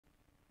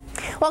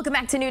Welcome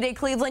back to New Day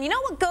Cleveland. You know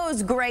what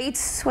goes great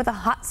with a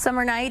hot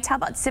summer night? How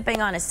about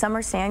sipping on a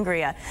summer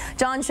sangria?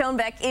 John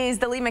Schoenbeck is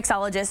the lead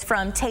mixologist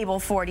from Table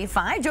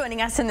 45,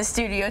 joining us in the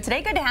studio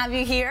today. Good to have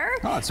you here.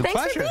 Oh, it's a pleasure.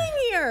 Thanks for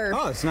being here.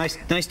 Oh, it's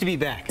nice to be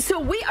back. So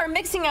we are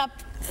mixing up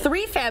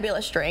 3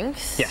 fabulous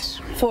drinks. Yes.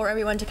 For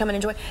everyone to come and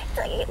enjoy.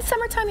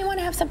 Summertime, you want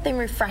to have something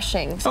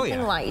refreshing,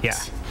 something light. Yeah.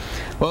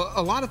 Well,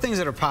 a lot of things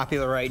that are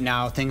popular right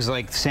now, things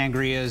like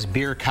sangrias,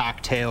 beer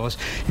cocktails.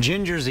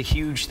 Ginger's a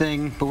huge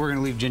thing, but we're going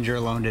to leave ginger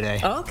alone today.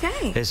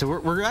 Okay. So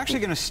we're actually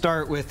going to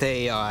start with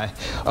a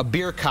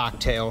beer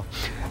cocktail.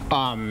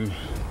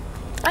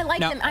 I like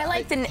them. I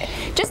like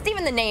just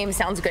even the name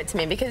sounds good to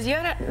me because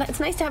it's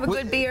nice to have a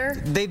good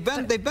beer. They've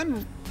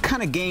been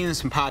kind of gaining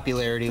some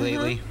popularity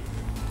lately.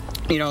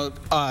 You know,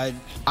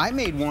 I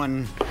made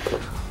one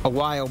a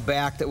while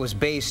back that was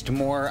based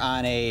more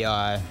on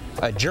a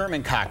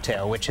German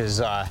cocktail, which is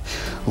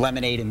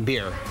lemonade and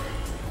beer.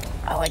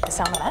 I like the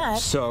sound of that.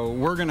 So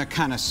we're gonna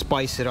kind of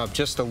spice it up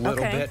just a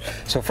little bit.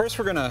 So first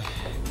we're gonna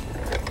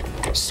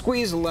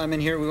squeeze a lemon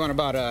here. We want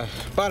about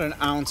an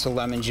ounce of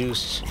lemon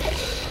juice.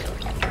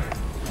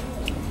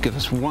 Give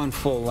us 1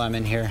 full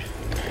lemon here.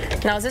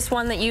 Now, is this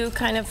one that you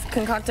kind of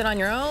concocted on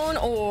your own,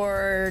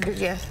 or did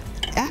you?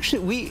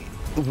 Actually,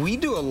 we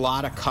do a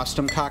lot of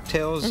custom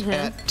cocktails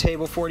at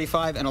Table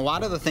 45, and a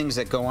lot of the things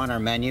that go on our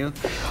menu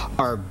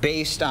are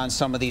based on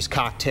some of these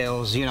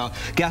cocktails. You know,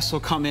 guests will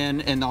come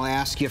in and they'll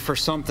ask you for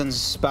something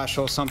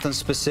special, something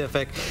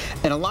specific,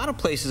 and a lot of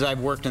places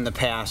I've worked in the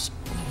past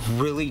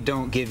really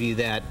don't give you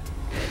that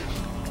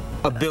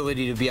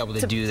ability to be able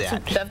to do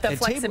that. The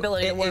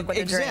flexibility to work with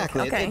the drink.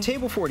 Exactly. Okay. At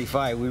Table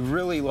 45, we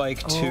really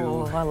like to...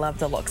 Oh, I love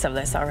the looks of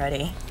this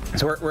already.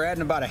 So we're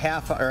adding about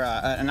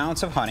an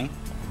ounce of honey.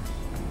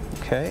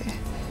 Okay.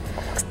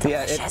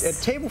 Yeah, at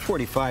Table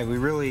 45, we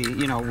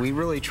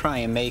really try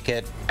and make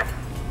it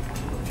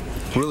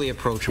really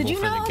approachable for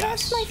the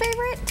guests. Did you know that's my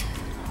favorite?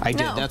 I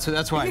did. No.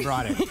 That's why I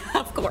brought it.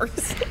 Of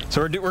course.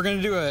 So we're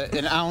going to do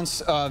an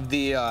ounce of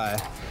the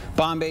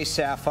Bombay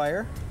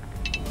Sapphire.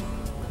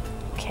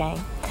 Okay.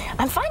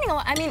 I'm finding a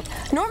lot, I mean,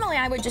 normally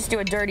I would just do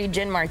a dirty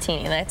gin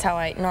martini. That's how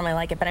I normally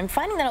like it. But I'm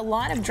finding that a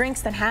lot of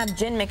drinks that have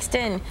gin mixed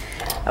in,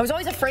 I was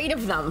always afraid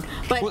of them.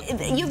 But well,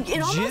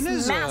 it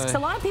almost masks. A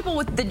lot of people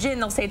with the gin,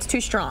 they'll say it's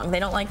too strong. They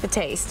don't like the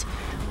taste.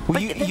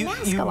 Well, but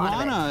you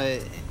want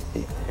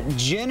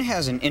gin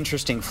has an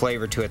interesting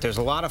flavor to it. There's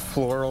a lot of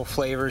floral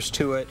flavors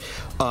to it.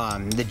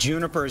 The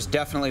juniper is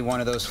definitely one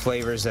of those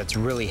flavors that's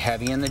really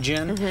heavy in the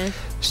gin.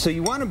 So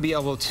you want to be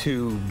able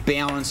to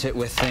balance it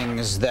with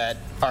things that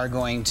are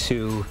going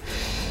to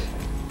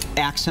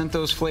accent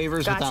those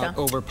flavors without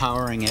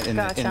overpowering it in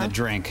the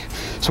drink.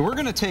 So we're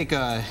going to take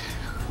a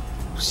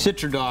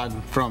Citra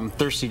Dog from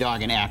Thirsty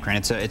Dog in Akron.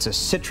 It's a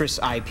citrus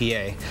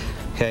IPA.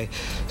 Okay,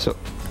 so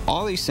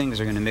all these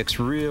things are going to mix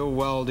real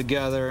well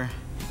together.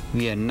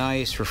 Be a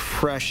nice,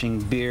 refreshing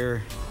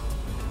beer.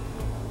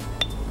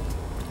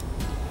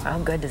 How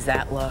good does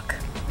that look?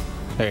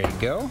 There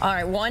you go. All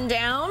right, 1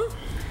 down.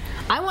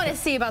 I want to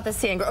see about the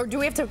sangria. Or do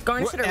we have to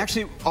garnish it? Or?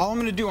 Actually, all I'm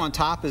going to do on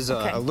top is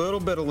a little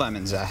bit of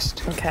lemon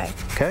zest. Okay.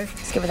 Okay.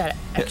 Let's give it that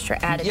extra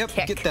added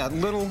kick. Get that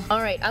little... All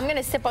right, I'm going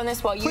to sip on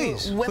this while you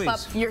whip up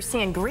your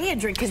sangria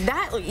drink, because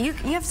you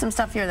have some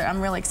stuff here that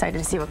I'm really excited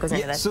to see what goes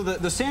into this. So the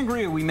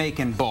sangria we make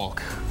in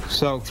bulk.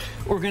 So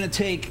we're going to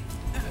take...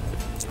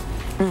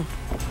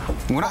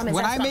 When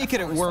I make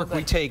it at work,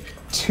 we take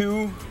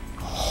 2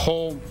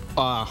 whole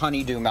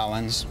honeydew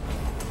melons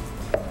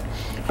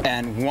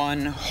and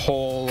 1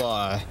 whole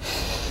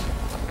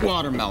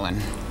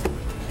watermelon.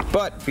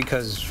 But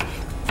because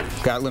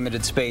we've got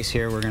limited space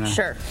here, we're gonna...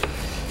 Sure.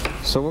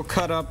 So we'll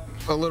cut up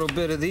a little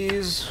bit of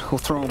these. We'll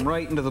throw them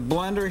right into the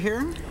blender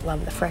here.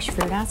 Love the fresh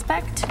fruit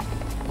aspect.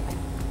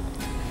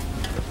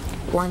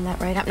 Blend that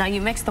right up. Now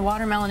you mix the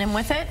watermelon in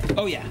with it?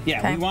 Oh yeah, yeah.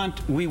 Okay.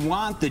 We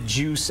want the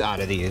juice out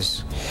of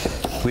these.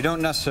 We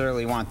don't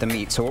necessarily want the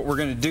meat. So what we're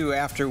going to do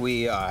after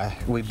we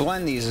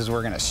blend these is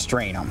we're going to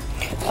strain them.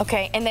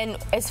 Okay. And then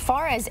as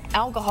far as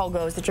alcohol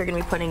goes that you're going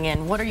to be putting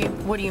in, what are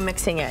you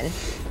mixing in?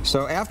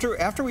 So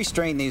after we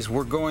strain these,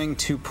 we're going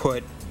to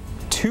put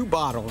 2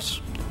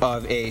 bottles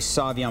of a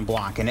Sauvignon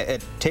Blanc, and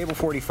at Table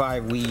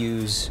 45 we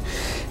use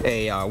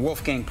a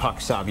Wolfgang Puck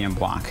Sauvignon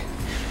Blanc.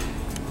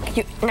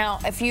 Now,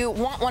 if you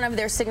want one of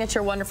their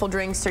signature wonderful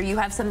drinks, or you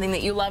have something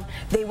that you love,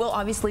 they will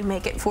obviously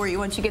make it for you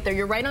once you get there.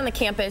 You're right on the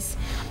campus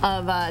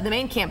of the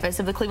main campus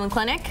of the Cleveland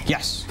Clinic.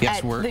 Yes,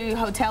 we're the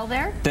hotel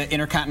there. The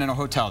Intercontinental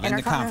Hotel in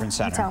the conference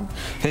center.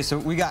 Okay, so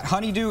we got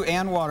honeydew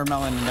and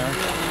watermelon in there.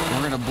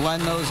 We're going to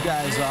blend those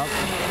guys up.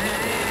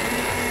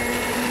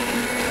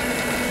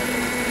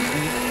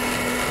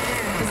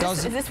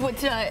 Is this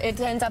what it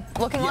ends up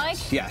looking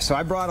like? Yeah. So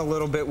I brought a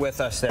little bit with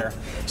us there.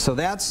 So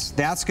that's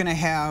going to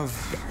have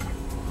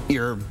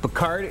your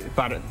Bacardi,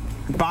 about a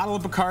bottle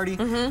of Bacardi,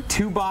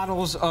 2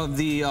 bottles of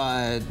the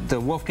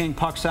Wolfgang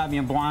Puck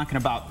Sauvignon Blanc, and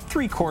about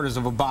 3/4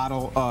 of a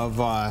bottle of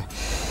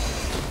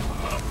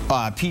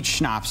peach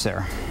schnapps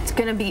there. It's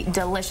going to be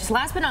delicious.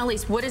 Last but not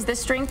least, what is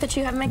this drink that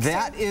you have mixed in?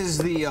 That is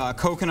the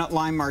coconut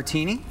lime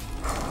martini.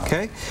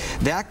 Okay,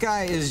 that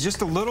guy is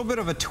just a little bit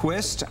of a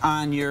twist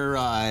on your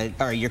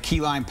key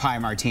lime pie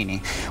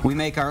martini. We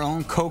make our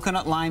own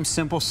coconut lime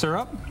simple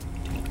syrup.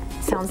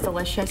 Sounds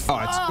delicious.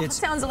 Oh, it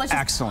sounds delicious.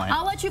 Excellent.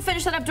 I'll let you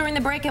finish that up during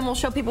the break, and we'll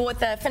show people what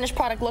the finished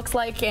product looks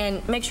like,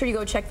 and make sure you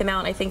go check them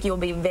out. I think you'll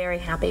be very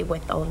happy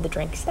with all of the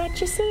drinks that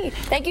you see.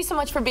 Thank you so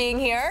much for being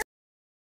here.